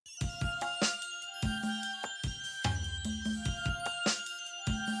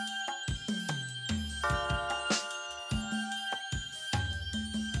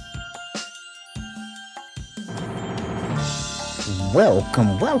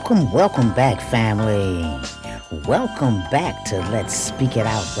Welcome back, family. Welcome back to Let's Speak It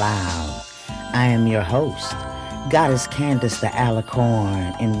Out Loud. I am your host, Goddess Candace the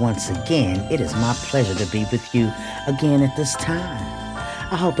Alicorn, and once again, it is my pleasure to be with you again at this time.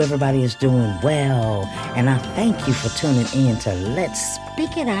 I hope everybody is doing well, and I thank you for tuning in to Let's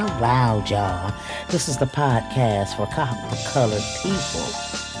Speak It Out Loud, y'all. This is the podcast for copper-colored people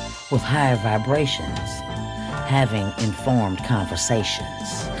with higher vibrations, having informed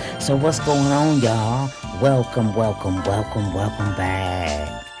conversations. So what's going on, y'all? Welcome back.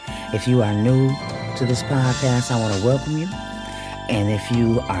 If you are new to this podcast, I want to welcome you. And if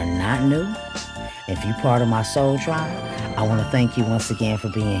you are not new, if you're part of my soul tribe, I want to thank you once again for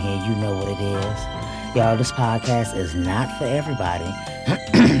being here. You know what it is. Y'all, this podcast is not for everybody.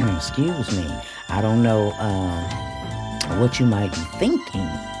 Excuse me. I don't know what you might be thinking,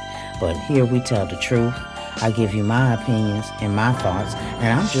 but here we tell the truth. I give you my opinions and my thoughts,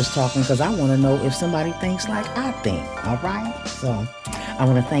 and I'm just talking because I want to know if somebody thinks like I think, all right? So I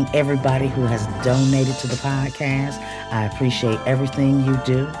want to thank everybody who has donated to the podcast. I appreciate everything you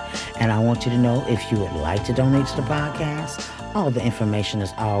do, and I want you to know if you would like to donate to the podcast, all the information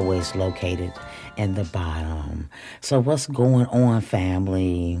is always located in the bottom. So what's going on,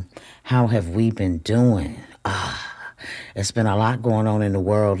 family? How have we been doing? It's been a lot going on in the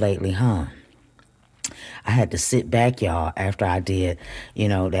world lately, huh? I had to sit back, y'all, after I did,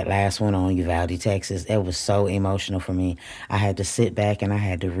 that last one on Uvalde, Texas. It was so emotional for me. I had to sit back and I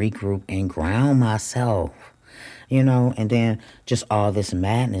had to regroup and ground myself, and then just all this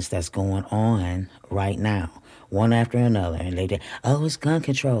madness that's going on right now, one after another. And they did, it's gun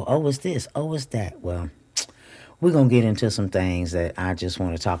control. Oh, it's this. Oh, it's that. Well, we're going to get into some things that I just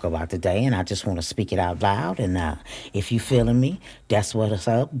want to talk about today, and I just want to speak it out loud. And if you feeling me, that's what's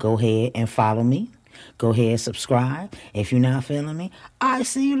up. Go ahead and follow me. Go ahead, subscribe. If you're not feeling me, I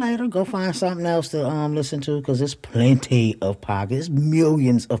see you later. Go find something else to listen to, because there's plenty of podcasts,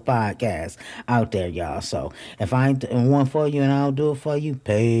 millions of podcasts out there, y'all. So if I ain't one for you and I'll do it for you,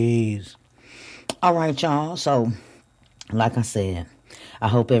 peace. All right, y'all. So like I said, I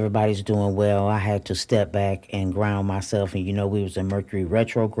hope everybody's doing well. I had to step back and ground myself, and we was in Mercury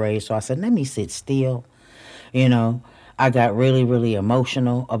retrograde, so I said, let me sit still. I got really, really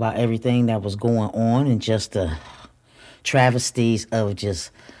emotional about everything that was going on, and just the travesties of just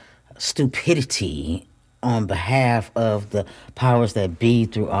stupidity on behalf of the powers that be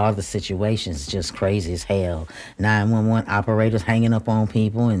through all the situations. Just crazy as hell. 911 operators hanging up on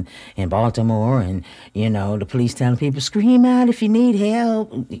people in Baltimore, and, the police telling people, scream out if you need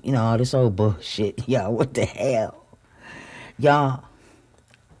help. All this old bullshit. Y'all, what the hell? Y'all,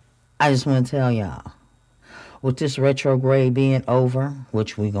 I just want to tell y'all, with this retrograde being over,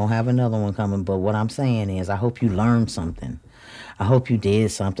 which we're going to have another one coming, but what I'm saying is I hope you learned something. I hope you did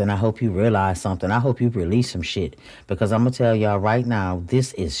something. I hope you realized something. I hope you released some shit, because I'm going to tell y'all right now,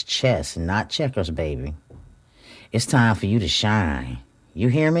 this is chess, not checkers, baby. It's time for you to shine. You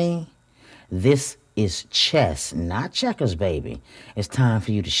hear me? This is chess, not checkers, baby. It's time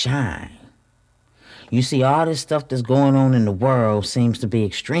for you to shine. You see, all this stuff that's going on in the world seems to be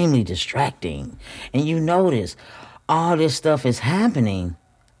extremely distracting. And you notice all this stuff is happening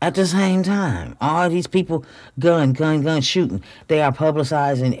at the same time. All these people gun shooting. They are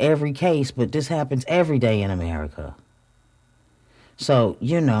publicizing every case, but this happens every day in America. So,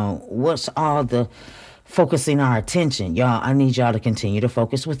 what's all the focusing our attention? Y'all, I need y'all to continue to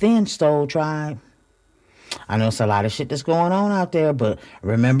focus within, Soul Tribe. I know it's a lot of shit that's going on out there, but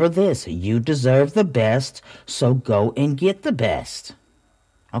remember this. You deserve the best, so go and get the best.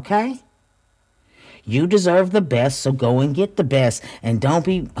 Okay? You deserve the best, so go and get the best. And don't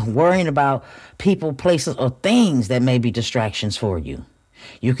be worrying about people, places, or things that may be distractions for you.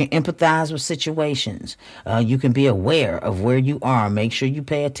 You can empathize with situations. You can be aware of where you are. Make sure you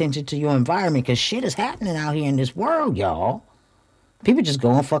pay attention to your environment, because shit is happening out here in this world, y'all. People just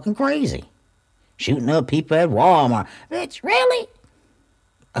going fucking crazy. Shooting up people at Walmart. Bitch, really?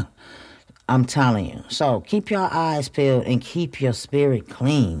 I'm telling you. So keep your eyes peeled and keep your spirit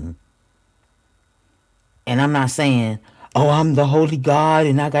clean. And I'm not saying, I'm the holy God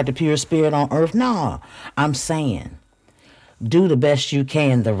and I got the pure spirit on earth. No, I'm saying do the best you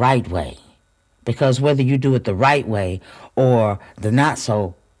can the right way. Because whether you do it the right way or the not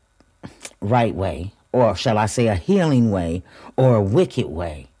so right way, or shall I say a healing way or a wicked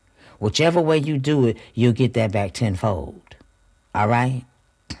way, whichever way you do it, you'll get that back tenfold. All right?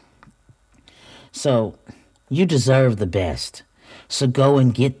 So, you deserve the best. So go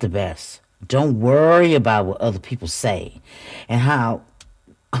and get the best. Don't worry about what other people say and how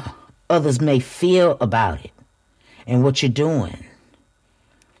others may feel about it and what you're doing.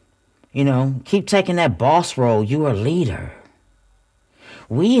 You know, keep taking that boss role. You're a leader.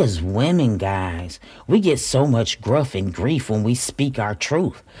 We as women, guys, we get so much gruff and grief when we speak our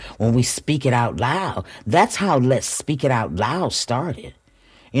truth, when we speak it out loud. That's how Let's Speak It Out Loud started.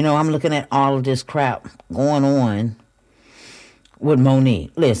 You know, I'm looking at all of this crap going on with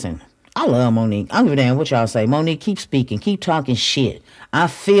Monique. Listen, I love Monique. I don't give a damn what y'all say. Monique, keep speaking. Keep talking shit. I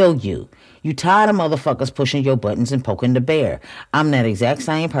feel you. You tired of motherfuckers pushing your buttons and poking the bear. I'm that exact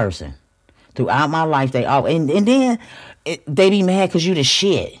same person. Throughout my life, they all... And then they be mad because you the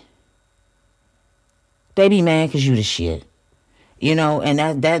shit. They be mad because you the shit. You know,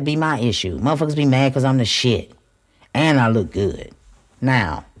 and that be my issue. Motherfuckers be mad because I'm the shit. And I look good.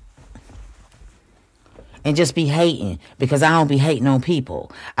 Now... And just be hating, because I don't be hating on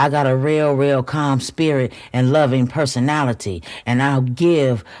people. I got a real calm spirit and loving personality, and I'll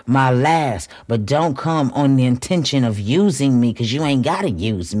give my last, but don't come on the intention of using me, because you ain't gotta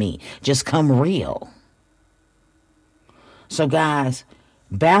use me. Just come real. So guys,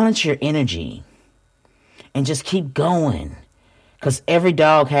 balance your energy and just keep going, because every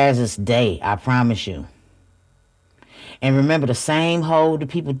dog has its day, I promise you. And remember, the same hole the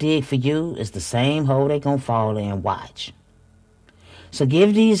people dig for you is the same hole they gonna fall in. Watch. So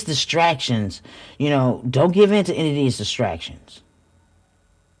give these distractions, you know, don't give in to any of these distractions.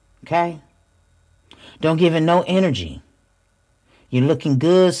 Okay? Don't give it no energy. You're looking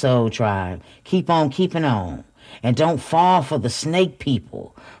good, Soul Tribe. Keep on keeping on. And don't fall for the snake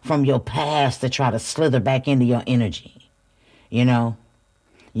people from your past to try to slither back into your energy. You know?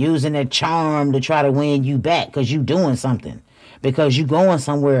 Using that charm to try to win you back because you doing something. Because you going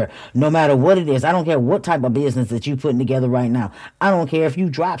somewhere no matter what it is. I don't care what type of business that you putting together right now. I don't care if you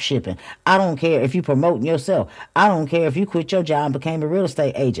drop shipping. I don't care if you promoting yourself. I don't care if you quit your job and became a real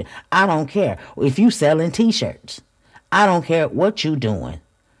estate agent. I don't care if you selling t-shirts. I don't care what you doing.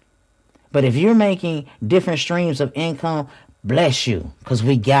 But if you're making different streams of income, bless you, because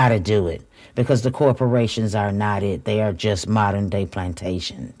we got to do it. Because the corporations are not it. They are just modern day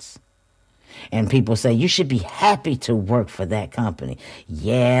plantations. And people say, you should be happy to work for that company.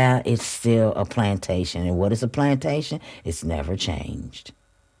 Yeah, it's still a plantation. And what is a plantation? It's never changed.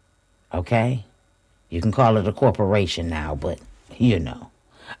 Okay? You can call it a corporation now, but you know.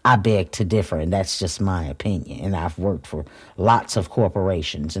 I beg to differ, and that's just my opinion. And I've worked for lots of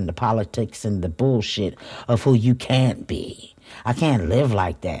corporations and the politics and the bullshit of who you can't be. I can't live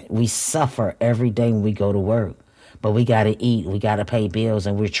like that. We suffer every day when we go to work. But we got to eat, we got to pay bills,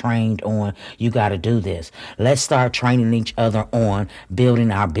 and we're trained on, you got to do this. Let's start training each other on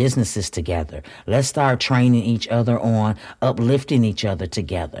building our businesses together. Let's start training each other on uplifting each other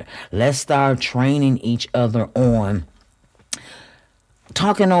together. Let's start training each other on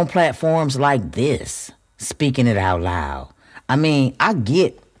talking on platforms like this, speaking it out loud. I mean, I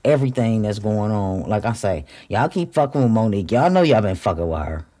get everything that's going on. Like I say, y'all keep fucking with Monique. Y'all know y'all been fucking with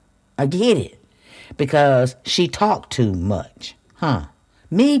her. I get it. Because she talked too much. Huh.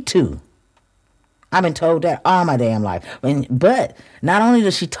 Me too. I've been told that all my damn life. But not only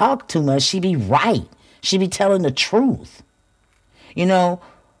does she talk too much, she be right. She be telling the truth. You know,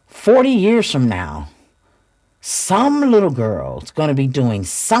 40 years from now, some little girl's going to be doing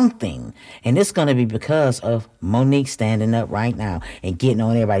something, and it's going to be because of Monique standing up right now and getting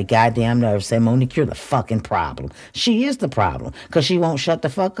on everybody's goddamn nerves, saying, Monique, you're the fucking problem. She is the problem because she won't shut the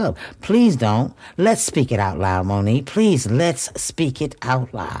fuck up. Please don't. Let's speak it out loud, Monique. Please, let's speak it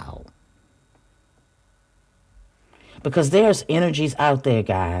out loud. Because there's energies out there,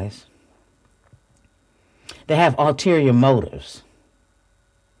 guys, that have ulterior motives.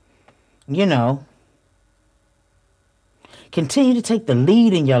 You know, continue to take the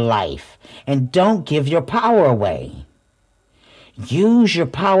lead in your life and don't give your power away. Use your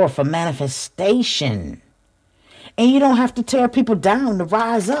power for manifestation. And you don't have to tear people down to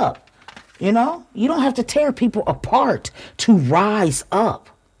rise up. You know, you don't have to tear people apart to rise up.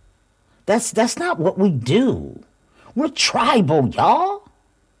 That's not what we do. We're tribal, y'all.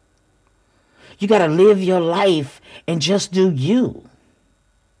 You got to live your life and just do you.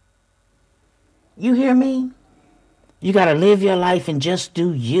 You hear me? You got to live your life and just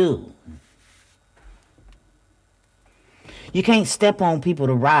do you. You can't step on people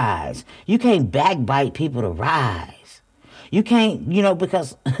to rise. You can't backbite people to rise. You can't, you know,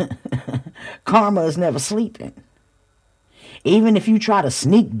 because karma is never sleeping. Even if you try to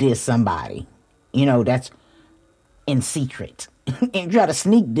sneak diss somebody, you know, that's in secret. And try to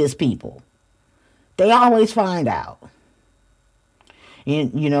sneak diss people, they always find out.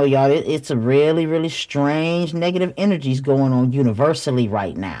 You know, y'all, it's a really, really strange negative energies going on universally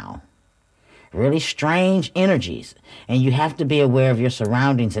right now. really strange energies. And you have to be aware of your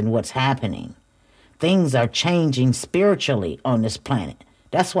surroundings and what's happening. Things are changing spiritually on this planet.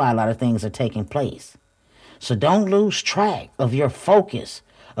 That's why a lot of things are taking place. So don't lose track of your focus,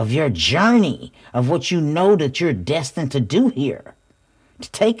 of your journey, of what you know that you're destined to do here,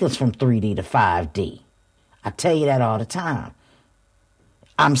 to take us from 3D to 5D. I tell you that all the time.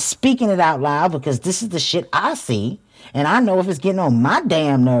 I'm speaking it out loud because this is the shit I see, and I know if it's getting on my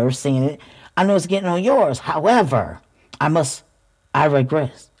damn nerves seeing it, I know it's getting on yours. However, I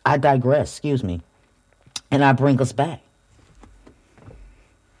digress, and I bring us back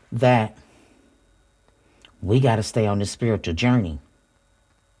that we got to stay on this spiritual journey.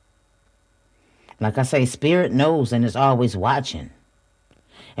 Like I say, spirit knows and is always watching.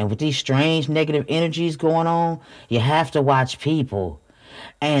 And with these strange negative energies going on, you have to watch people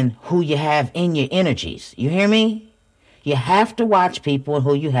and who you have in your energies. You hear me? You have to watch people and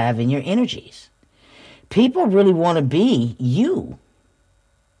who you have in your energies. People really want to be you.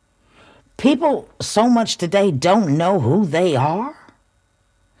 People so much today don't know who they are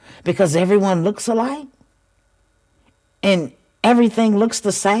because everyone looks alike and everything looks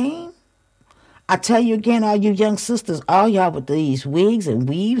the same. I tell you again, all you young sisters, all y'all with these wigs and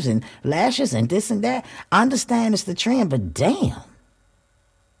weaves and lashes and this and that, I understand it's the trend, but damn.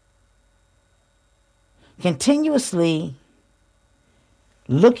 Continuously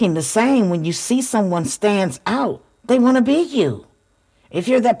looking the same when you see someone stands out, they want to be you. If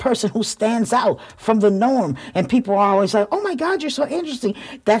you're that person who stands out from the norm and people are always like, oh my God, you're so interesting.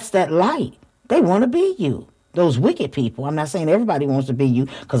 That's that light. They want to be you. Those wicked people. I'm not saying everybody wants to be you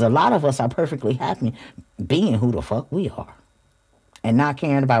because a lot of us are perfectly happy being who the fuck we are and not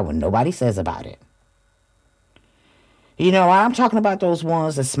caring about what nobody says about it. You know, I'm talking about those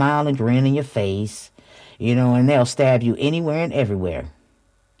ones that smile and grin in your face, you know, and they'll stab you anywhere and everywhere.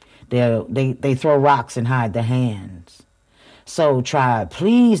 They throw rocks and hide their hands. So tribe,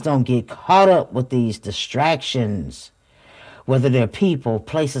 please don't get caught up with these distractions, whether they're people,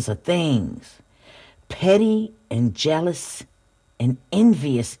 places, or things. Petty and jealous and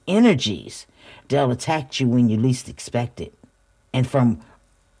envious energies, they'll attack you when you least expect it. And from,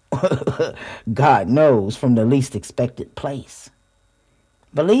 God knows, from the least expected place.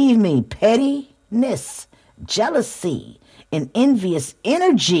 Believe me, pettiness, jealousy, and envious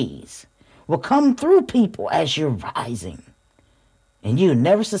energies will come through people as you're rising. And you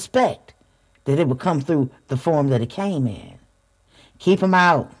never suspect that it will come through the form that it came in. Keep them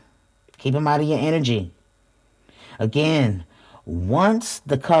out. Keep them out of your energy. Again, once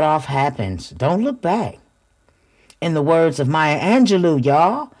the cutoff happens, don't look back. In the words of Maya Angelou,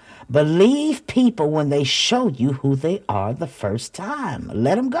 y'all, believe people when they show you who they are the first time.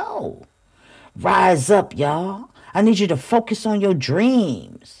 Let them go. Rise up, y'all. I need you to focus on your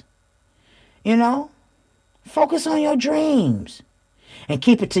dreams. You know? Focus on your dreams. And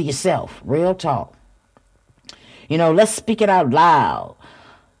keep it to yourself. Real talk. You know, let's speak it out loud.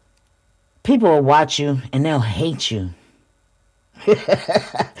 People will watch you and they'll hate you.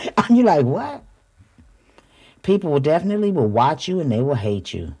 And you're like, what? People will definitely watch you and they will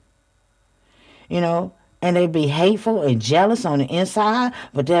hate you. You know, and they'll be hateful and jealous on the inside,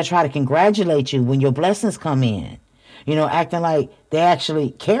 but they'll try to congratulate you when your blessings come in. You know, acting like they actually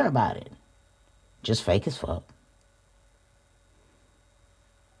care about it. Just fake as fuck.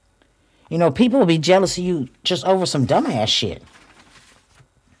 You know, people will be jealous of you just over some dumbass shit.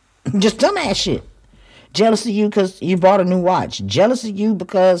 Just dumbass shit. Jealous of you because you bought a new watch. Jealous of you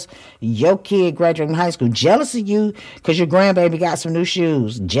because your kid graduated from high school. Jealous of you because your grandbaby got some new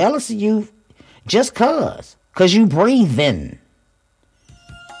shoes. Jealous of you just cause you breathing.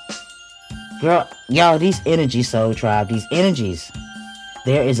 Girl, y'all, these energies, Soul Tribe, these energies.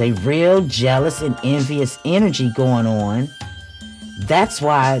 There is a real jealous and envious energy going on. That's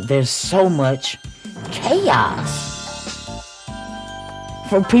why there's so much chaos.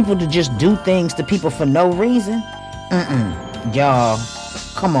 For people to just do things to people for no reason. Y'all,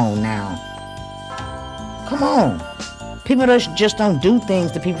 come on now. Come on. People just don't do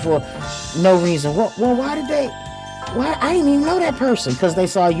things to people for no reason. Well, why did they? Why? I didn't even know that person because they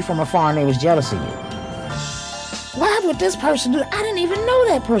saw you from afar and they was jealous of you. Why would this person do that? I didn't even know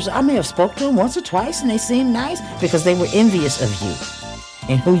that person. I may have spoke to them once or twice and they seemed nice because they were envious of you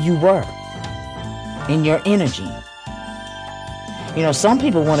and who you were and your energy. You know, some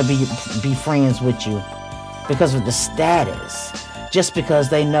people want to be friends with you because of the status, just because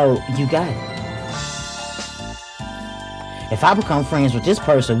they know you got it. If I become friends with this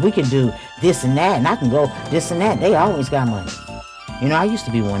person, we can do this and that, and I can go this and that. They always got money. You know, I used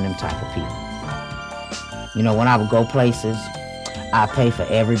to be one of them type of people. You know, when I would go places, I pay for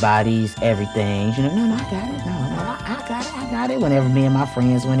everybody's everything. You know, no, I got it. No, I got it. I got it. Whenever me and my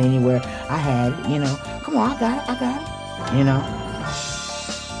friends went anywhere, I had it. You know, come on, I got it. You know.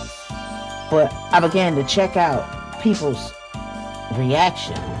 But I began to check out people's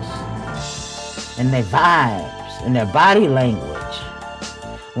reactions and their vibes and their body language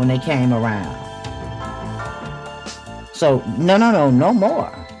when they came around. So no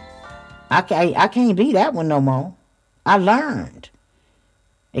more. I can't be that one no more. I learned.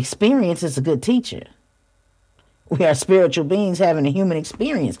 Experience is a good teacher. We are spiritual beings having a human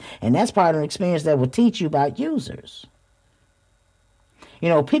experience, and that's part of the experience that will teach you about users. You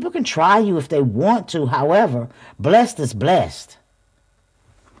know, people can try you if they want to. However, blessed is blessed.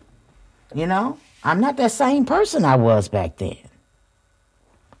 You know, I'm not that same person I was back then.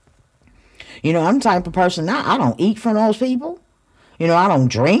 You know, I'm the type of person now, I don't eat from those people. You know, I don't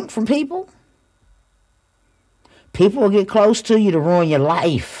drink from people. People will get close to you to ruin your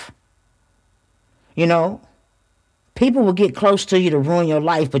life. You know, people will get close to you to ruin your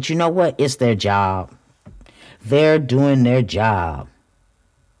life, but you know what? It's their job. They're doing their job.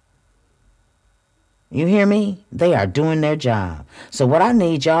 You hear me? They are doing their job. So what I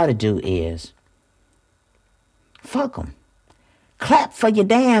need y'all to do is, fuck them. Clap for your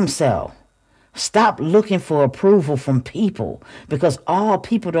damn self. Stop looking for approval from people, because all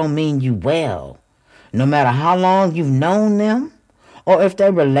people don't mean you well. No matter how long you've known them, or if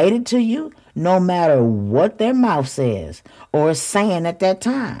they're related to you, no matter what their mouth says or is saying at that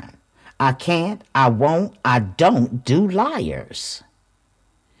time. I can't, I won't, I don't do liars.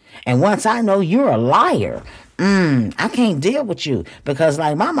 And once I know you're a liar, I can't deal with you, because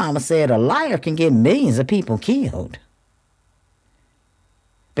like my mama said, a liar can get millions of people killed.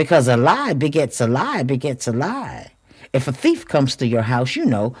 Because a lie begets a lie begets a lie. If a thief comes to your house, you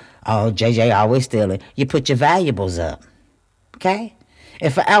know, oh, JJ always stealing. You put your valuables up. Okay?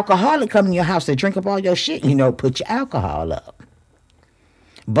 If an alcoholic come to your house to drink up all your shit, you know, put your alcohol up.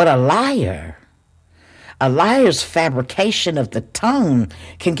 But a liar's fabrication of the tongue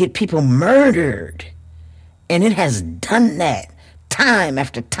can get people murdered. And it has done that time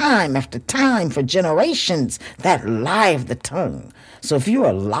after time after time for generations, that lie of the tongue. So if you're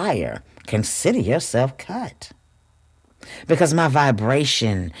a liar, consider yourself cut. Because my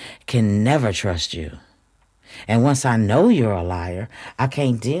vibration can never trust you. And once I know you're a liar, I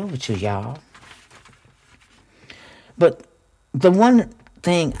can't deal with you, y'all. But the one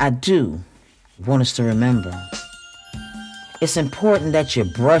thing I do want us to remember, it's important that you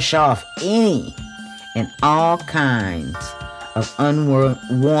brush off any and all kinds of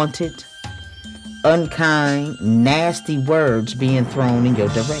unwanted, unkind, nasty words being thrown in your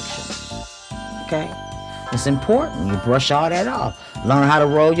direction. Okay? It's important you brush all that off. Learn how to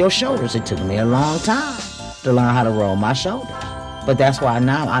roll your shoulders. It took me a long time to learn how to roll my shoulders. But that's why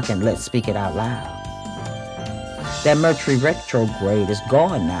now I can speak it out loud. That Mercury retrograde is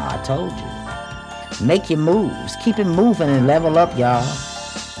gone now, I told you. Make your moves. Keep it moving and level up, y'all.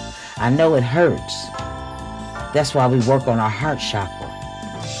 I know it hurts. That's why we work on our heart chakra.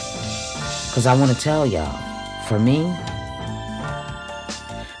 Because I want to tell y'all, for me,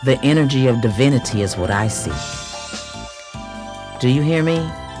 the energy of divinity is what I seek. Do you hear me?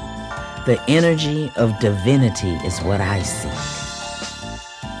 The energy of divinity is what I seek.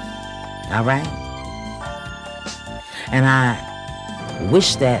 All right? And I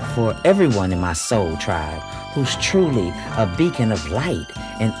wish that for everyone in my soul tribe who's truly a beacon of light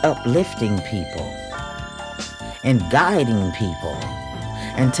and uplifting people and guiding people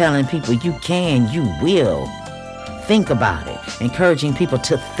and telling people you can, you will. Think about it. Encouraging people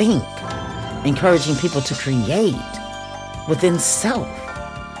to think. Encouraging people to create within self.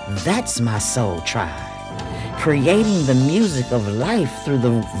 That's my soul tribe. Creating the music of life through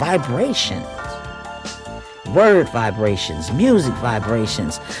the vibrations. Word vibrations, music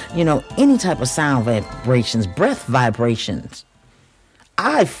vibrations, you know, any type of sound vibrations, breath vibrations.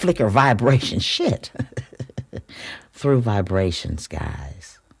 I flicker vibrations, shit. Through vibrations,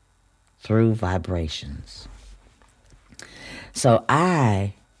 guys. Through vibrations. So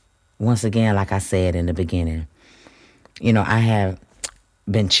I, once again, like I said in the beginning, you know, I have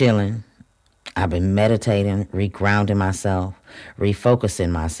been chilling. I've been meditating, regrounding myself,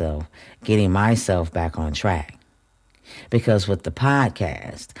 refocusing myself, getting myself back on track. Because with the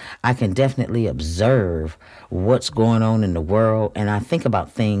podcast, I can definitely observe what's going on in the world, and I think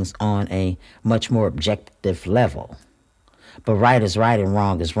about things on a much more objective level. But right is right and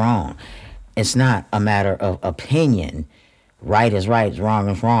wrong is wrong. It's not a matter of opinion. Right is right, wrong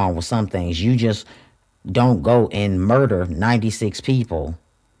is wrong with some things. You just don't go and murder 96 people.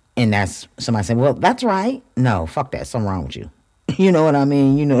 And that's somebody saying, well, that's right. No, fuck that. Something wrong with you. You know what I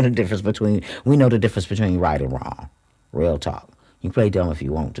mean? You know the difference between, we know the difference between right and wrong. Real talk. You play dumb if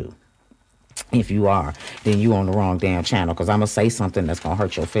you want to. If you are, then you on the wrong damn channel, because I'm going to say something that's going to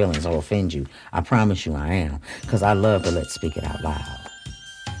hurt your feelings or offend you. I promise you I am, because I love to speak it out loud.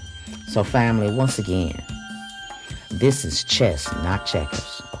 So family, once again, this is chess, not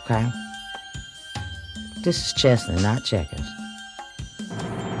checkers, okay? This is chess and not checkers.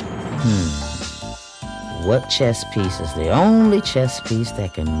 What chess piece is the only chess piece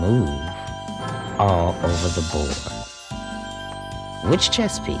that can move all over the board? Which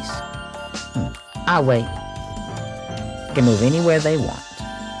chess piece? I'll wait. Can move anywhere they want.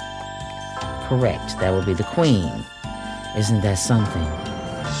 Correct. That would be the queen. Isn't that something?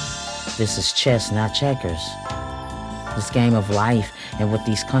 This is chess, not checkers. This game of life and what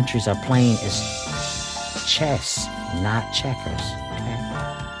these countries are playing is chess, not checkers. Okay?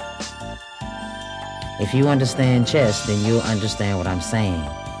 If you understand chess, then you'll understand what I'm saying.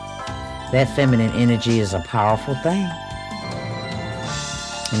 That feminine energy is a powerful thing.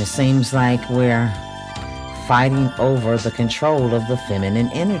 And it seems like we're fighting over the control of the feminine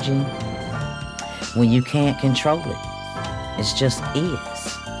energy when you can't control it. It just is.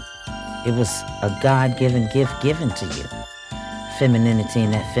 It was a God-given gift given to you. Femininity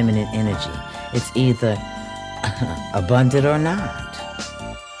and that feminine energy. It's either abundant or not.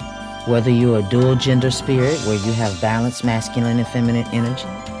 Whether you're a dual gender spirit where you have balanced masculine and feminine energy,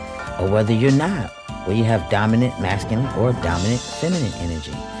 or whether you're not, where you have dominant masculine or dominant feminine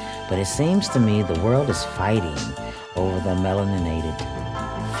energy. But it seems to me the world is fighting over the melaninated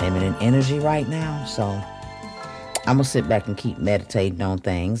feminine energy right now. So I'm going to sit back and keep meditating on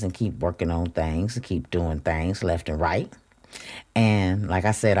things and keep working on things and keep doing things left and right. And like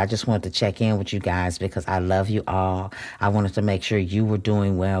I said, I just wanted to check in with you guys because I love you all. I wanted to make sure you were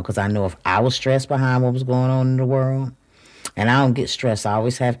doing well, because I know if I was stressed behind what was going on in the world, and I don't get stressed, I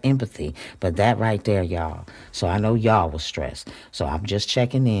always have empathy, but that right there, y'all. So I know y'all was stressed. So I'm just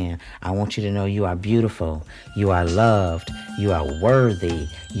checking in. I want you to know you are beautiful, you are loved, you are worthy,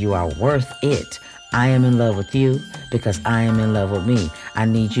 you are worth it. I am in love with you because I am in love with me. I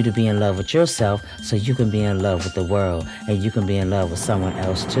need you to be in love with yourself so you can be in love with the world, and you can be in love with someone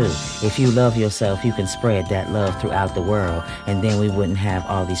else too. If you love yourself, you can spread that love throughout the world, and then we wouldn't have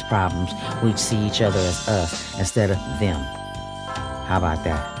all these problems. We'd see each other as us instead of them. How about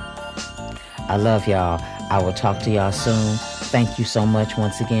that? I love y'all. I will talk to y'all soon. Thank you so much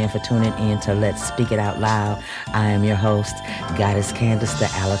once again for tuning in to Let's Speak It Out Loud. I am your host, Goddess Candace the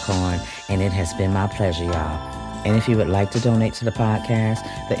Alicorn, and it has been my pleasure, y'all. And if you would like to donate to the podcast,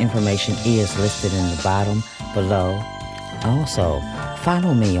 the information is listed in the bottom below. Also,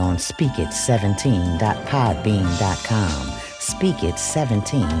 follow me on speakit17.podbean.com.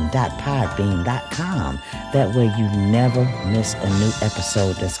 Speakit17.podbean.com. That way you never miss a new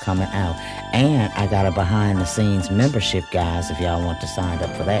episode that's coming out. And I got a behind the scenes membership, guys, if y'all want to sign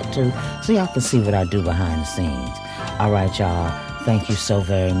up for that too, so y'all can see what I do behind the scenes. All right, y'all. Thank you so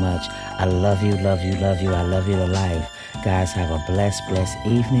very much. I love you, love you, love you. I love you to life. Guys, have a blessed, blessed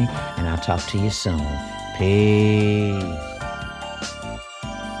evening, and I'll talk to you soon. Peace.